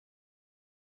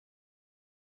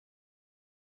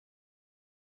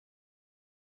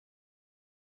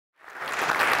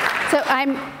So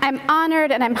I'm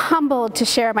honored and I'm humbled to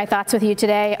share my thoughts with you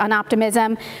today on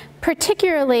optimism,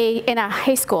 particularly in a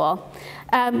high school,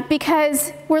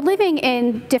 because we're living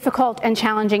in difficult and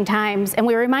challenging times, and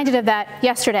we were reminded of that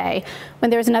yesterday when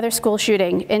there was another school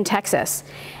shooting in Texas.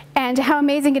 And how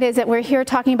amazing it is that we're here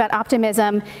talking about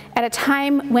optimism at a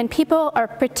time when people are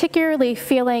particularly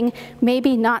feeling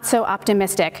maybe not so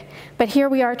optimistic. But here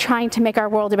we are trying to make our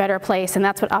world a better place, and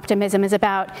that's what optimism is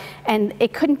about. And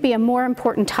it couldn't be a more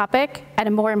important topic at a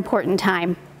more important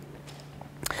time.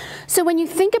 So when you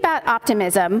think about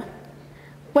optimism,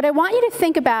 what I want you to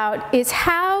think about is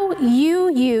how you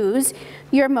use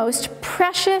your most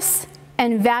precious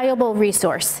and valuable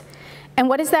resource. And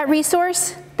what is that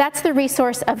resource? That's the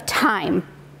resource of time.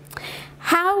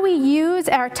 How we use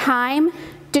our time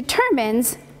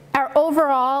determines our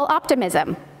overall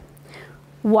optimism.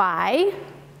 Why?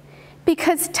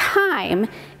 Because time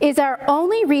is our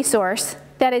only resource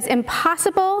that is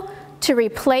impossible to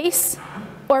replace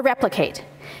or replicate.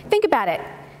 Think about it.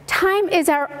 Time is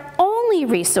our only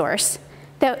resource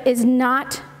that is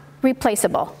not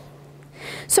replaceable.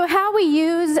 So how we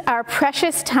use our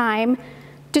precious time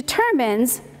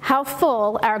determines how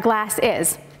full our glass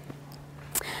is.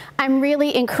 I'm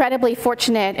really incredibly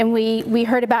fortunate, and we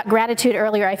heard about gratitude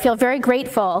earlier. I feel very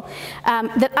grateful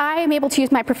that I am able to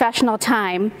use my professional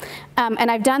time,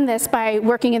 and I've done this by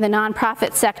working in the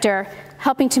nonprofit sector,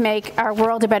 helping to make our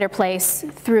world a better place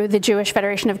through the Jewish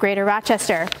Federation of Greater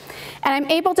Rochester. And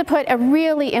I'm able to put a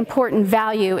really important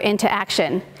value into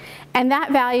action. And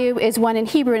that value is one in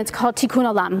Hebrew, and it's called tikkun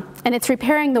olam, and it's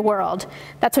repairing the world.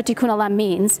 That's what tikkun olam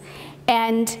means.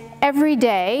 And every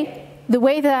day, the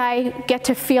way that I get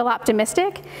to feel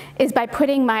optimistic is by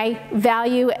putting my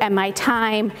value and my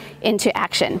time into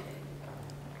action.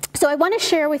 So I want to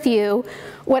share with you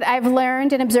what I've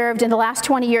learned and observed in the last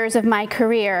 20 years of my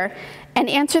career and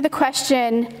answer the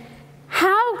question,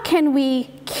 how can we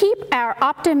keep our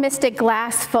optimistic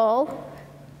glass full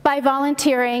by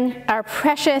volunteering our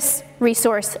precious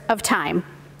resource of time?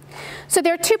 So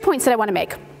there are 2 points that I want to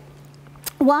make.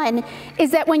 One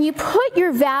is that when you put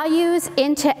your values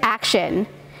into action,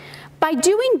 by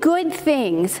doing good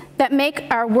things that make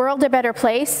our world a better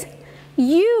place,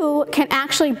 you can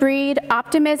actually breed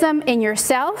optimism in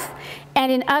yourself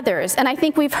and in others. And I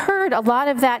think we've heard a lot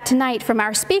of that tonight from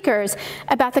our speakers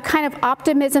about the kind of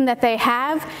optimism that they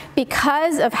have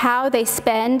because of how they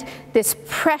spend this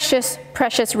precious,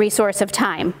 precious resource of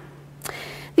time.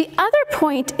 The other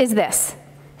point is this.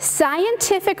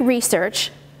 Scientific research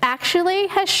actually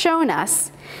has shown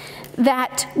us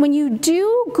that when you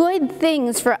do good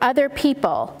things for other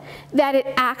people, that it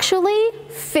actually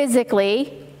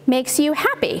physically makes you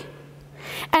happy.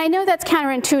 And I know that's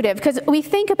counterintuitive because we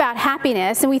think about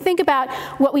happiness and we think about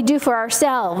what we do for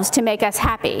ourselves to make us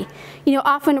happy. You know,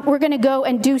 often we're going to go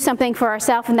and do something for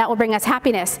ourselves and that will bring us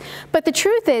happiness. But the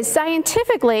truth is,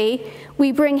 scientifically,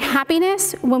 we bring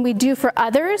happiness when we do for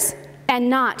others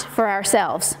and not for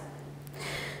ourselves.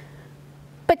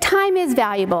 But time is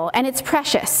valuable and it's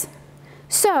precious.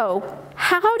 So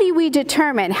how do you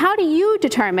determine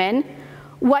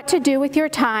what to do with your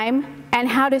time and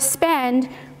how to spend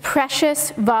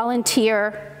precious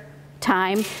volunteer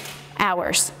time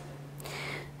hours?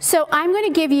 So I'm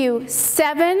going to give you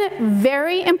 7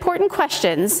 very important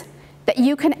questions that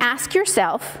you can ask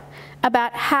yourself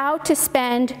about how to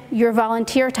spend your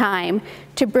volunteer time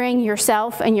to bring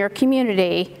yourself and your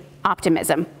community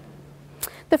optimism.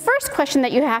 The first question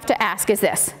that you have to ask is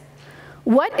this: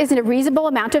 what is a reasonable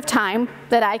amount of time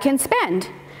that I can spend?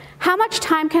 How much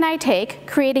time can I take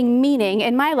creating meaning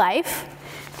in my life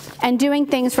and doing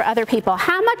things for other people?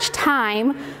 How much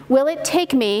time will it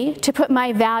take me to put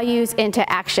my values into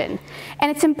action?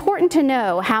 And it's important to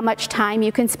know how much time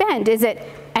you can spend. Is it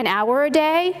an hour a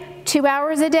day, 2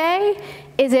 hours a day?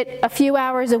 Is it a few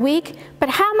hours a week? But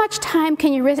how much time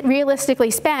can you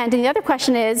realistically spend? And the other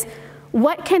question is,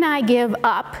 what can I give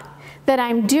up that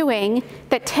I'm doing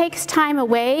that takes time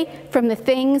away from the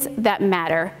things that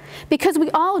matter? Because we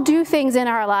all do things in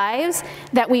our lives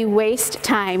that we waste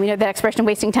time. You know that expression,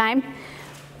 wasting time?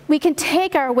 We can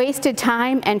take our wasted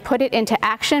time and put it into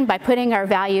action by putting our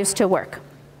values to work.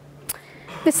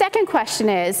 The second question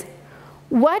is,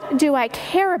 what do I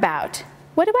care about?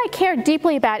 What do I care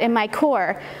deeply about in my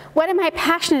core? What am I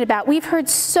passionate about? We've heard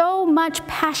so much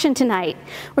passion tonight.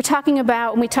 We talked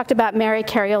about Mary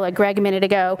Carriola, Greg, a minute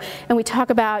ago, and we talk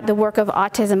about the work of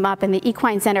Autism Up and the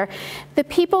Equine Center. The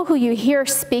people who you hear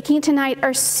speaking tonight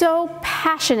are so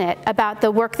passionate about the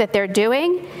work that they're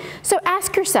doing. So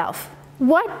ask yourself,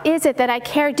 what is it that I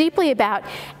care deeply about?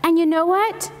 And you know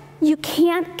what? you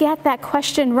can't get that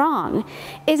question wrong.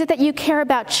 Is it that you care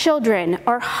about children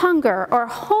or hunger or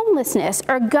homelessness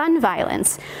or gun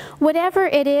violence? Whatever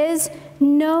it is,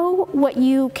 know what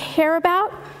you care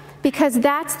about, because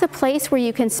that's the place where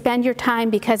you can spend your time,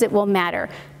 because it will matter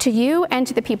to you and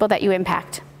to the people that you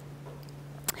impact.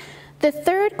 The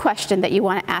third question that you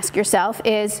want to ask yourself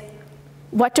is,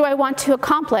 what do I want to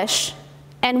accomplish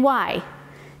and why?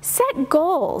 Set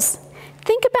goals.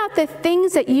 Think about the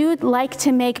things that you'd like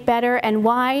to make better and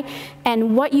why,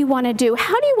 and what you want to do.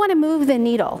 How do you want to move the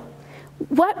needle?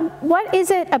 What is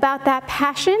it about that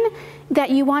passion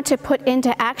that you want to put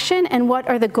into action, and what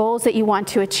are the goals that you want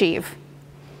to achieve?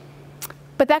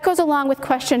 But that goes along with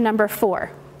question number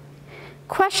 4.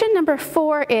 Question number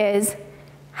 4 is,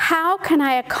 how can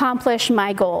I accomplish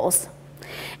my goals?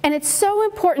 And it's so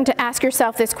important to ask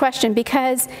yourself this question,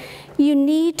 because you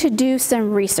need to do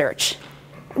some research.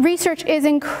 Research is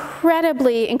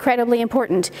incredibly, incredibly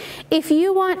important. If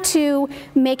you want to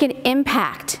make an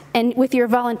impact and with your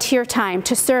volunteer time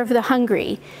to serve the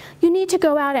hungry, you need to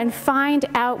go out and find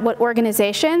out what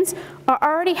organizations are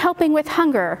already helping with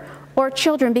hunger or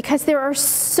children, because there are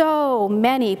so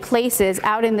many places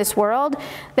out in this world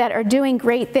that are doing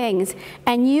great things.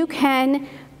 And you can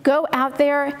go out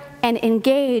there and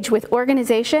engage with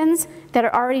organizations that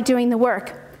are already doing the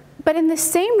work. But in the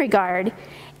same regard,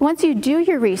 once you do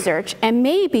your research and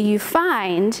maybe you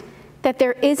find that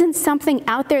there isn't something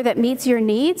out there that meets your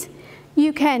needs,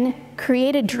 you can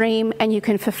create a dream and you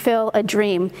can fulfill a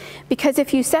dream. Because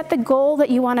if you set the goal that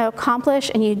you want to accomplish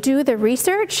and you do the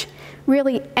research,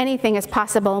 really anything is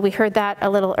possible. We heard that a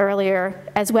little earlier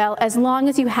as well, as long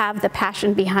as you have the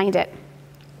passion behind it.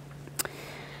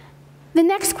 The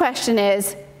next question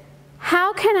is,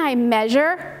 how can I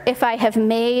measure if I have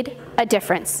made a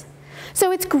difference?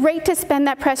 So it's great to spend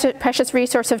that precious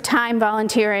resource of time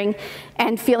volunteering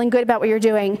and feeling good about what you're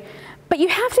doing, but you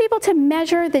have to be able to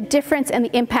measure the difference and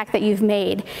the impact that you've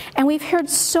made. And we've heard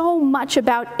so much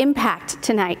about impact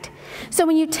tonight. So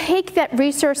when you take that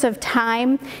resource of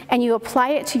time and you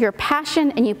apply it to your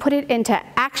passion and you put it into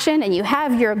action and you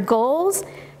have your goals,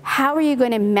 how are you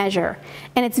going to measure?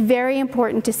 And it's very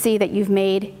important to see that you've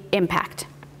made impact.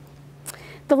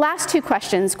 The last 2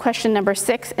 questions, question number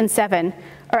 6 and 7,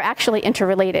 are actually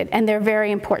interrelated, and they're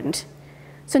very important.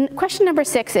 So question number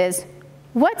 6 is,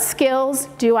 what skills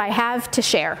do I have to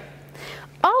share?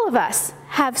 All of us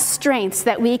have strengths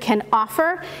that we can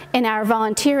offer in our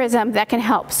volunteerism that can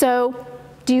help. So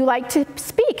do you like to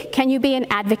speak? Can you be an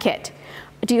advocate?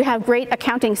 Do you have great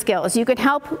accounting skills? You can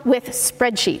help with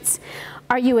spreadsheets.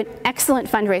 Are you an excellent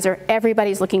fundraiser?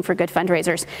 Everybody's looking for good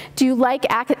fundraisers. Do you like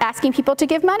asking people to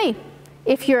give money?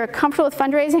 If you're comfortable with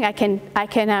fundraising, I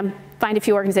can find a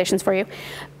few organizations for you.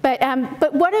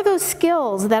 But what are those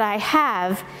skills that I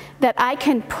have that I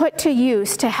can put to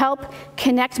use to help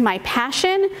connect my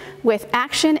passion with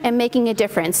action and making a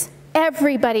difference?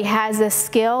 Everybody has a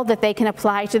skill that they can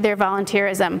apply to their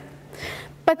volunteerism.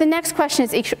 But the next question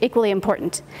is equally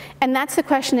important, and that's the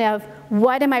question of,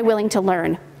 what am I willing to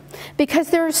learn? Because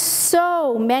there are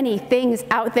so many things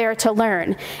out there to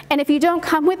learn. And if you don't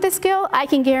come with the skill, I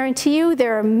can guarantee you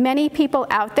there are many people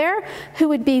out there who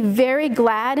would be very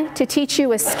glad to teach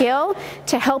you a skill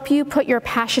to help you put your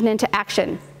passion into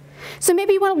action. So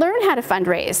maybe you want to learn how to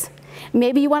fundraise.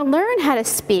 Maybe you want to learn how to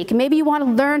speak. Maybe you want to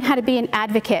learn how to be an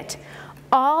advocate.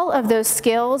 All of those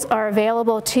skills are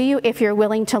available to you if you're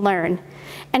willing to learn.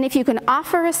 And if you can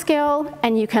offer a skill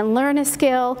and you can learn a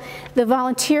skill, the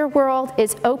volunteer world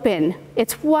is open.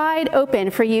 It's wide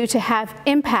open for you to have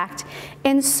impact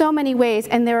in so many ways,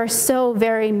 and there are so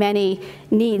very many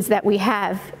needs that we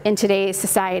have in today's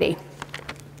society.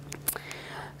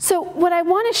 So what I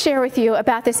want to share with you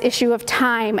about this issue of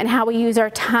time and how we use our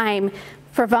time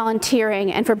for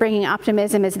volunteering and for bringing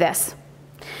optimism is this.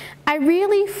 I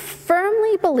really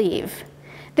firmly believe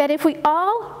that if we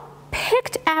all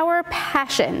picked our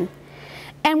passion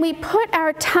and we put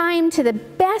our time to the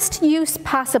best use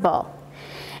possible,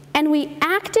 and we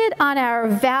acted on our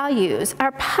values,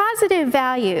 our positive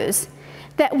values,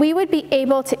 that we would be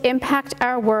able to impact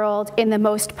our world in the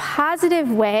most positive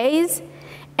ways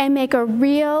and make a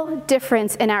real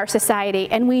difference in our society.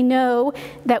 And we know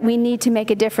that we need to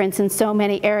make a difference in so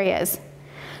many areas.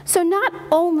 So not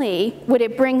only would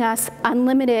it bring us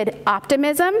unlimited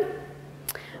optimism,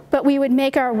 but we would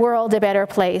make our world a better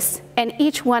place. And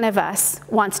each one of us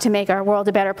wants to make our world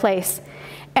a better place.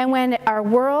 And when our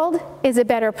world is a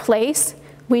better place,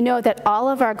 we know that all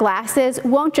of our glasses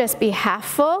won't just be half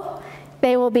full,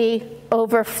 they will be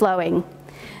overflowing.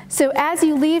 So as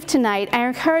you leave tonight, I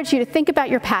encourage you to think about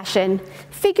your passion,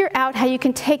 figure out how you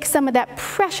can take some of that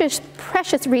precious,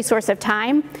 precious resource of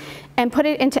time and put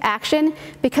it into action,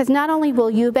 because not only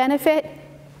will you benefit,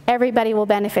 everybody will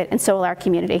benefit, and so will our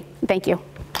community. Thank you.